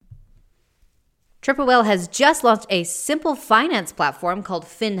Triple Whale has just launched a simple finance platform called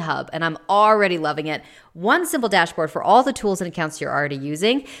FinHub, and I'm already loving it. One simple dashboard for all the tools and accounts you're already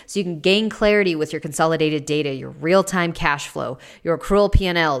using, so you can gain clarity with your consolidated data, your real-time cash flow, your accrual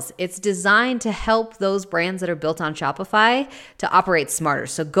P&Ls. It's designed to help those brands that are built on Shopify to operate smarter.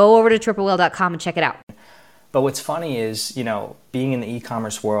 So go over to triplewhale.com and check it out. But what's funny is, being in the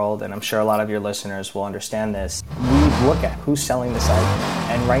e-commerce world, and I'm sure a lot of your listeners will understand this, we look at who's selling this item.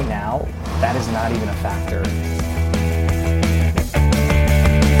 And right now, that is not even a factor.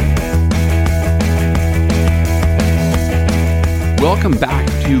 Welcome back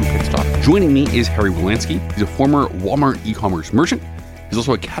to Pitstop. Joining me is Harry Wolanski. He's a former Walmart e-commerce merchant. He's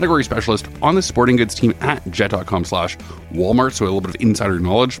also a category specialist on the sporting goods team at jet.com/Walmart, so a little bit of insider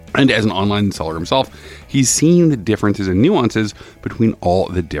knowledge. And as an online seller himself, he's seen the differences and nuances between all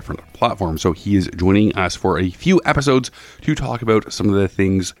the different platforms. So he is joining us for a few episodes to talk about some of the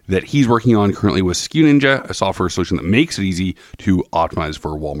things that he's working on currently with SKU Ninja, a software solution that makes it easy to optimize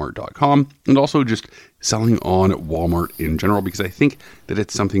for Walmart.com, and also just selling on Walmart in general, because I think that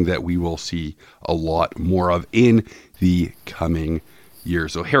it's something that we will see a lot more of in the coming year.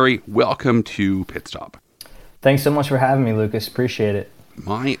 So Harry, welcome to Pitstop. Thanks so much for having me, Lucas. Appreciate it.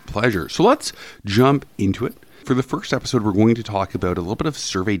 My pleasure. So let's jump into it. For the first episode, we're going to talk about a little bit of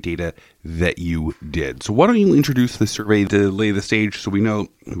survey data that you did. So why don't you introduce the survey to lay the stage so we know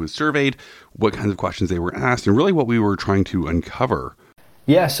who was surveyed, what kinds of questions they were asked, and really what we were trying to uncover.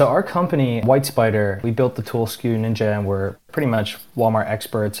 Yeah, so our company, White Spider, we built the tool SKU Ninja, and we're pretty much Walmart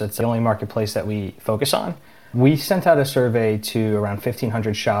experts. It's the only marketplace that we focus on. We sent out a survey to around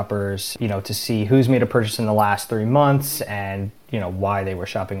 1,500 shoppers, to see who's made a purchase in the last 3 months and, why they were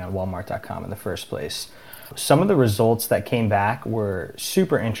shopping on Walmart.com in the first place. Some of the results that came back were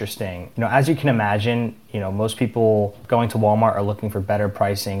super interesting. As you can imagine, most people going to Walmart are looking for better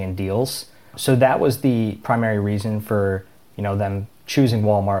pricing and deals. So that was the primary reason for, them choosing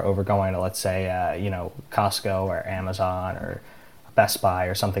Walmart over going to, let's say, Costco or Amazon or Best Buy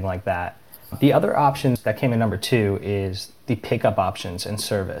or something like that. The other options that came in number 2 is the pickup options and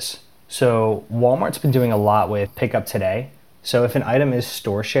service. So Walmart's been doing a lot with Pickup Today. So if an item is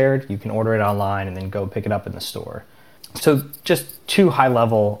store shared, you can order it online and then go pick it up in the store. So just 2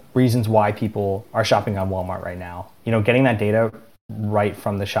 high-level reasons why people are shopping on Walmart right now. Getting that data right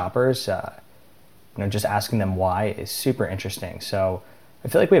from the shoppers, just asking them why is super interesting. So I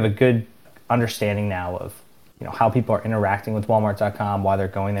feel like we have a good understanding now of how people are interacting with Walmart.com, why they're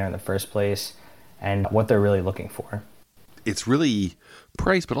going there in the first place, and what they're really looking for. It's really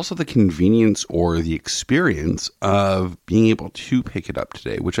price, but also the convenience or the experience of being able to pick it up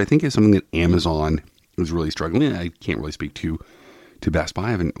today, which I think is something that Amazon is really struggling. I can't really speak to Best Buy. I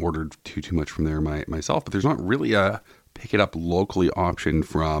haven't ordered too much from there myself, but there's not really a pick it up locally option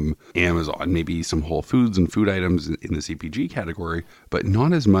from Amazon. Maybe some Whole Foods and food items in the CPG category, but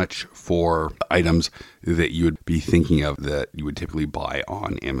not as much for items that you would be thinking of that you would typically buy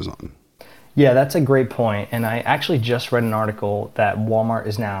on Amazon. Yeah, that's a great point. And I actually just read an article that Walmart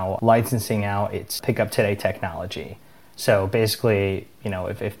is now licensing out its Pickup Today technology. So basically,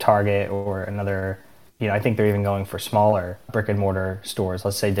 if Target or another, I think they're even going for smaller brick and mortar stores,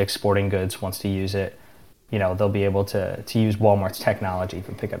 let's say Dick's Sporting Goods wants to use it, they'll be able to use Walmart's technology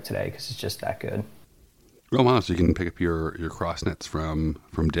for Pickup Today because it's just that good. Oh, wow. So you can pick up your cross nets from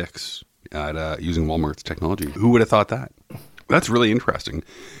Dick's at using Walmart's technology. Who would have thought that? That's really interesting.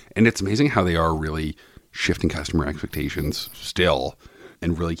 And it's amazing how they are really shifting customer expectations still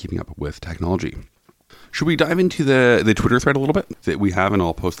and really keeping up with technology. Should we dive into the Twitter thread a little bit that we have? And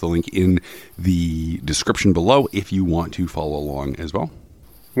I'll post the link in the description below if you want to follow along as well.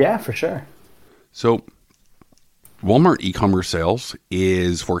 Yeah, for sure. So Walmart e-commerce sales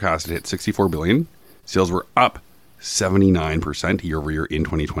is forecasted at $64 billion. Sales were up 79% year over year in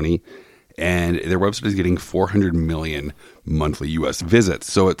 2020. And their website is getting 400 million monthly US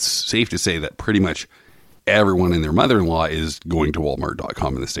visits. So it's safe to say that pretty much everyone and their mother-in-law is going to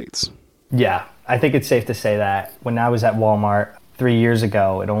Walmart.com in the States. Yeah, I think it's safe to say that. When I was at Walmart 3 years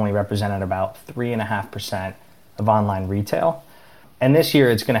ago, it only represented about 3.5% of online retail. And this year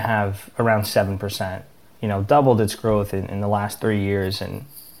it's going to have around 7%. Doubled its growth in the last 3 years. And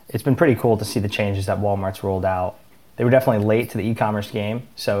it's been pretty cool to see the changes that Walmart's rolled out. They were definitely late to the e-commerce game.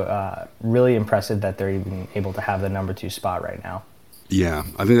 So really impressive that they're even able to have the number 2 spot right now. Yeah,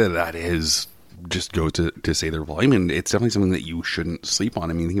 I think that is just go to say their volume. And it's definitely something that you shouldn't sleep on.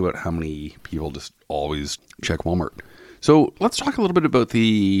 I mean, think about how many people just always check Walmart. So let's talk a little bit about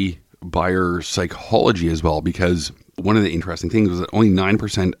the buyer psychology as well, because one of the interesting things was that only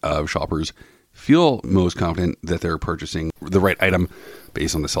 9% of shoppers feel most confident that they're purchasing the right item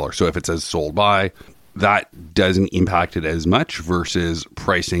based on the seller. So if it says sold by, that doesn't impact it as much versus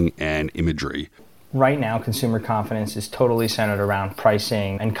pricing and imagery. Right now, consumer confidence is totally centered around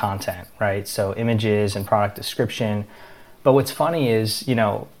pricing and content, right? So images and product description. But what's funny is,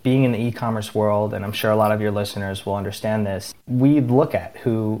 being in the e-commerce world, and I'm sure a lot of your listeners will understand this, we look at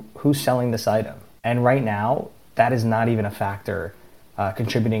who's selling this item. And right now, that is not even a factor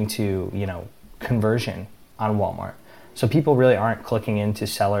contributing to, conversion on Walmart. So people really aren't clicking into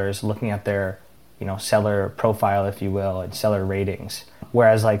sellers, looking at their, seller profile, if you will, and seller ratings.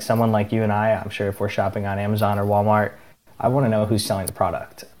 Whereas like someone like you and I'm sure if we're shopping on Amazon or Walmart, I want to know who's selling the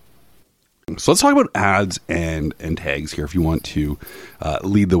product. So let's talk about ads and tags here if you want to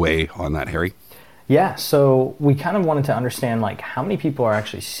lead the way on that, Harry. Yeah, so we kind of wanted to understand like how many people are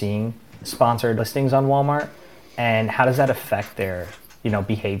actually seeing sponsored listings on Walmart and how does that affect their,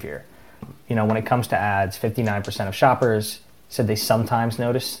 behavior. When it comes to ads, 59% of shoppers said they sometimes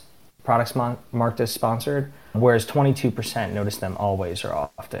notice products marked as sponsored, whereas 22% notice them always or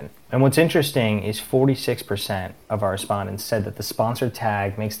often. And what's interesting is 46% of our respondents said that the sponsored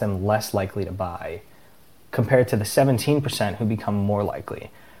tag makes them less likely to buy, compared to the 17% who become more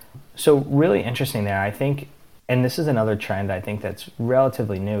likely. So really interesting there, I think, and this is another trend I think that's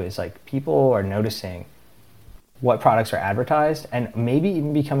relatively new, is like people are noticing what products are advertised and maybe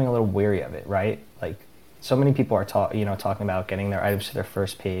even becoming a little weary of it, right? Like so many people are talking about getting their items to their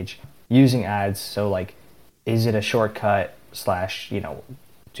first page using ads. So like, is it a shortcut /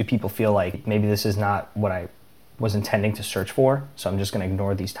 do people feel like maybe this is not what I was intending to search for? So I'm just going to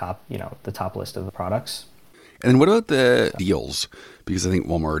ignore these the top list of the products. And then what about the deals? Because I think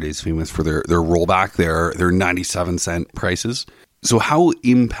Walmart is famous for their rollback, their 97-cent prices. So how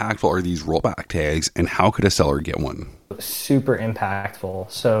impactful are these rollback tags and how could a seller get one? Super impactful.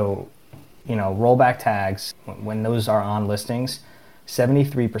 So, rollback tags, when those are on listings,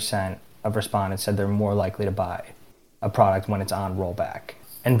 73% of respondents said they're more likely to buy a product when it's on rollback.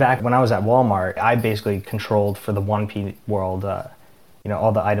 In fact, when I was at Walmart, I basically controlled for the 1P world,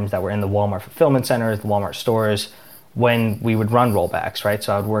 all the items that were in the Walmart fulfillment centers, the Walmart stores, when we would run rollbacks, right?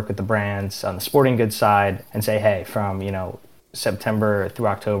 So I would work with the brands on the sporting goods side and say, hey, from, September through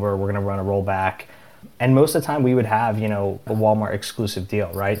October, we're going to run a rollback. And most of the time we would have, a Walmart exclusive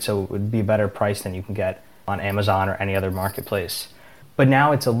deal, right? So it would be a better price than you can get on Amazon or any other marketplace. But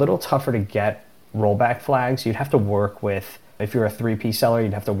now it's a little tougher to get rollback flags. You'd have to work with, if you're a 3P seller,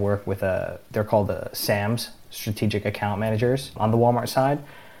 you'd have to work with they're called the SAMs, Strategic Account Managers, on the Walmart side.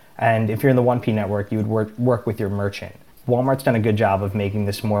 And if you're in the 1P network, you would work with your merchant. Walmart's done a good job of making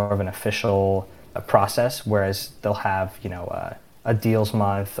this more of an official process, whereas they'll have, a deals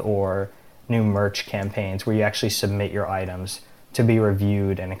month or new merch campaigns where you actually submit your items to be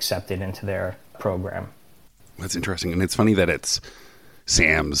reviewed and accepted into their program. That's interesting. And it's funny that it's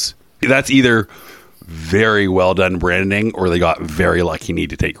Sam's. That's either very well done branding or they got very lucky, need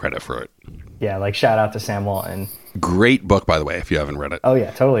to take credit for it. Yeah, like shout out to Sam Walton. Great book, by the way, if you haven't read it. Oh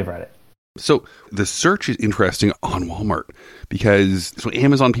yeah, totally read it. So the search is interesting on Walmart because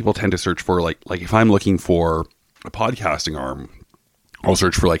Amazon people tend to search for like if I'm looking for a podcasting arm, I'll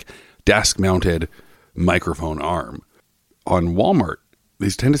search for like desk mounted microphone arm. On Walmart, they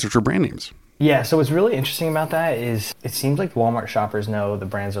tend to search for brand names. Yeah, so what's really interesting about that is it seems like Walmart shoppers know the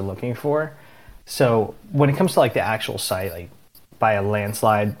brands they're looking for. So when it comes to like the actual site, like by a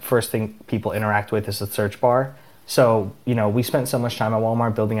landslide, first thing people interact with is the search bar. So, we spent so much time at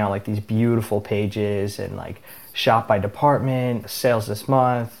Walmart building out like these beautiful pages and like shop by department, sales this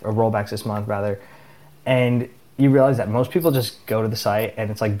month, or rollbacks this month rather. And you realize that most people just go to the site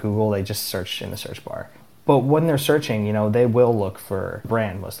and it's like Google, they just search in the search bar. But when they're searching, they will look for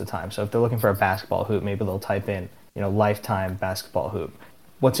brand most of the time. So if they're looking for a basketball hoop, maybe they'll type in, Lifetime basketball hoop.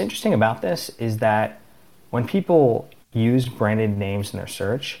 What's interesting about this is that when people use branded names in their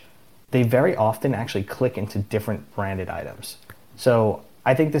search, they very often actually click into different branded items. So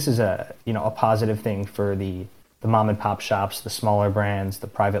I think this is a positive thing for the mom and pop shops, the smaller brands, the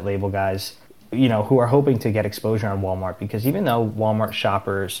private label guys, who are hoping to get exposure on Walmart, because even though Walmart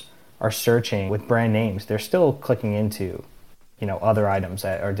shoppers are searching with brand names, they're still clicking into, other items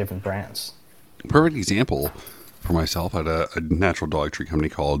that are different brands. Perfect example for myself at a natural dog treat company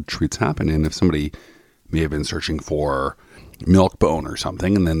called Treats Happen. And if somebody may have been searching for Milk-Bone or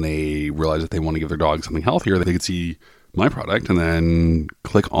something, and then they realize that they want to give their dog something healthier, they could see my product and then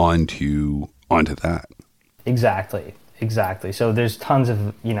click onto that. Exactly. So there's tons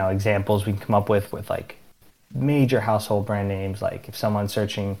of, examples we can come up with like major household brand names. Like if someone's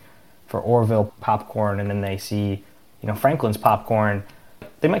searching for Orville popcorn and then they see, Franklin's popcorn,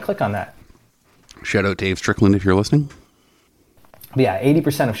 they might click on that. Shout out Dave Strickland if you're listening. But yeah,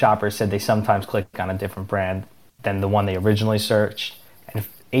 80% of shoppers said they sometimes click on a different brand than the one they originally searched, and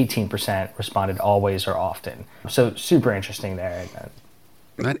 18% responded always or often. So super interesting there.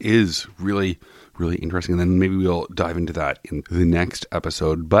 That is really, really interesting. And then maybe we'll dive into that in the next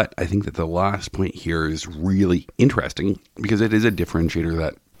episode. But I think that the last point here is really interesting because it is a differentiator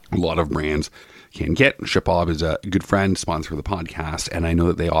that a lot of brands can get. ShipBob is a good friend, sponsor of the podcast, and I know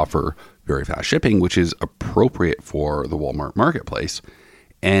that they offer very fast shipping, which is appropriate for the Walmart marketplace.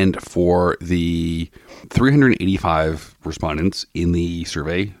 And for the 385 respondents in the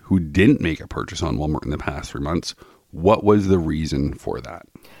survey who didn't make a purchase on Walmart in the past 3 months, what was the reason for that?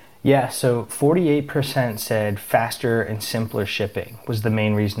 Yeah, so 48% said faster and simpler shipping was the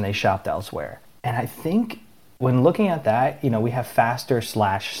main reason they shopped elsewhere. And I think when looking at that, we have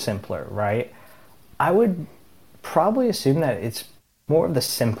faster/simpler, right? I would probably assume that it's more of the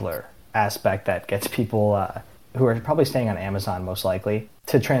simpler aspect that gets people who are probably staying on Amazon most likely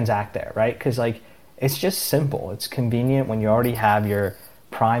to transact there, right? Because it's just simple. It's convenient when you already have your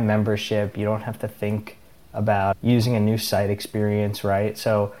Prime membership. You don't have to think about using a new site experience, right?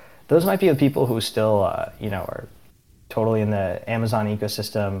 So those might be the people who still, are totally in the Amazon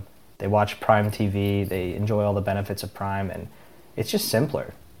ecosystem. They watch Prime TV. They enjoy all the benefits of Prime, and it's just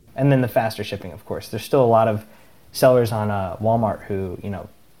simpler. And then the faster shipping, of course. There's still a lot of sellers on Walmart who,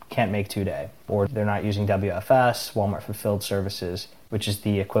 can't make 2-day, or they're not using WFS, Walmart Fulfilled Services, which is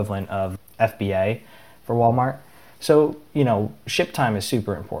the equivalent of FBA for Walmart. So, ship time is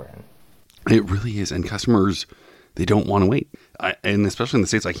super important. It really is. And customers, they don't want to wait. And especially in the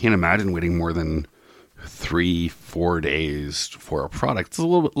States, I can't imagine waiting more than 3-4 days for a product. It's a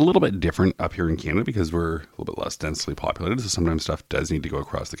little bit different up here in Canada because we're a little bit less densely populated. So sometimes stuff does need to go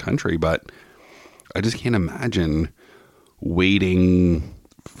across the country, but I just can't imagine waiting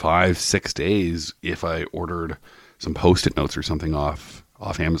 5-6 days if I ordered some Post-it notes or something off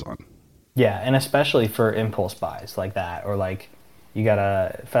Amazon. Yeah, and especially for impulse buys like that, or you got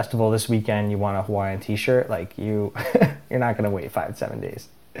a festival this weekend, you want a Hawaiian t-shirt, you're not going to wait 5-7 days.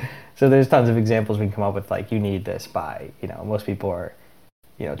 So there's tons of examples we can come up with, you need this by, most people are,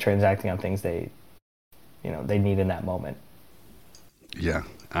 transacting on things they need in that moment. Yeah,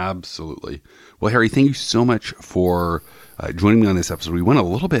 absolutely. Well, Harry, thank you so much for joining me on this episode. We went a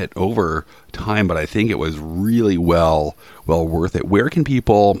little bit over time, but I think it was really well worth it. Where can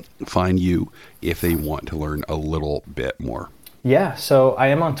people find you if they want to learn a little bit more? Yeah, so I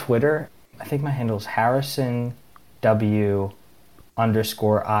am on Twitter. I think my handle is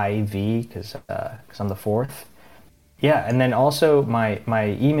HarrisonW_IV because I'm the fourth. Yeah, and then also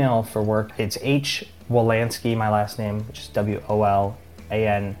my email for work, it's hwolansky, my last name, which is WOLANSKY,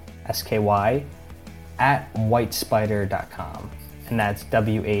 @whitespider.com. And that's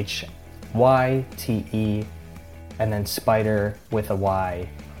WHYTE and then spider with a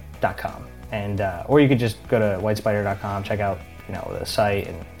Y.com. And or you could just go to whitespider.com, check out the site,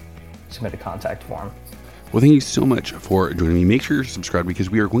 and submit a contact form. Well, thank you so much for joining me. Make sure you're subscribed because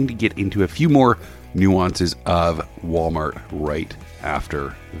we are going to get into a few more nuances of Walmart right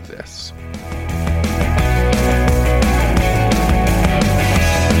after this.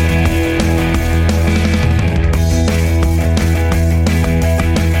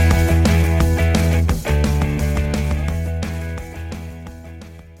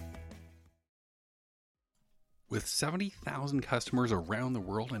 With 70,000 customers around the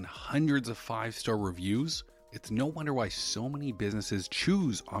world and hundreds of 5-star reviews, it's no wonder why so many businesses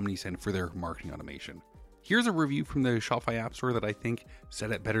choose OmniSend for their marketing automation. Here's a review from the Shopify App Store that I think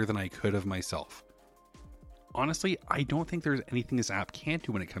said it better than I could have myself. Honestly, I don't think there's anything this app can't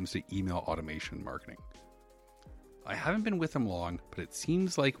do when it comes to email automation marketing. I haven't been with them long, but it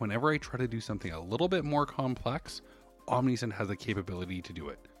seems like whenever I try to do something a little bit more complex, OmniSend has the capability to do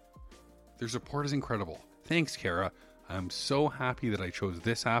it. Their support is incredible. Thanks, Kara. I'm so happy that I chose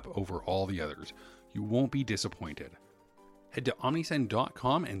this app over all the others. You won't be disappointed. Head to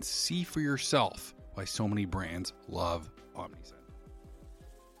omnisend.com and see for yourself why so many brands love OmniSend.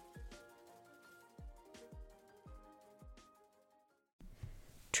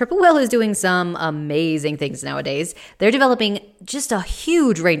 Triple Whale is doing some amazing things nowadays. They're developing just a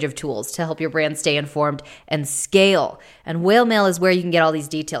huge range of tools to help your brand stay informed and scale. And Whale Mail is where you can get all these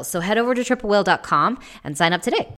details. So head over to triplewhale.com and sign up today.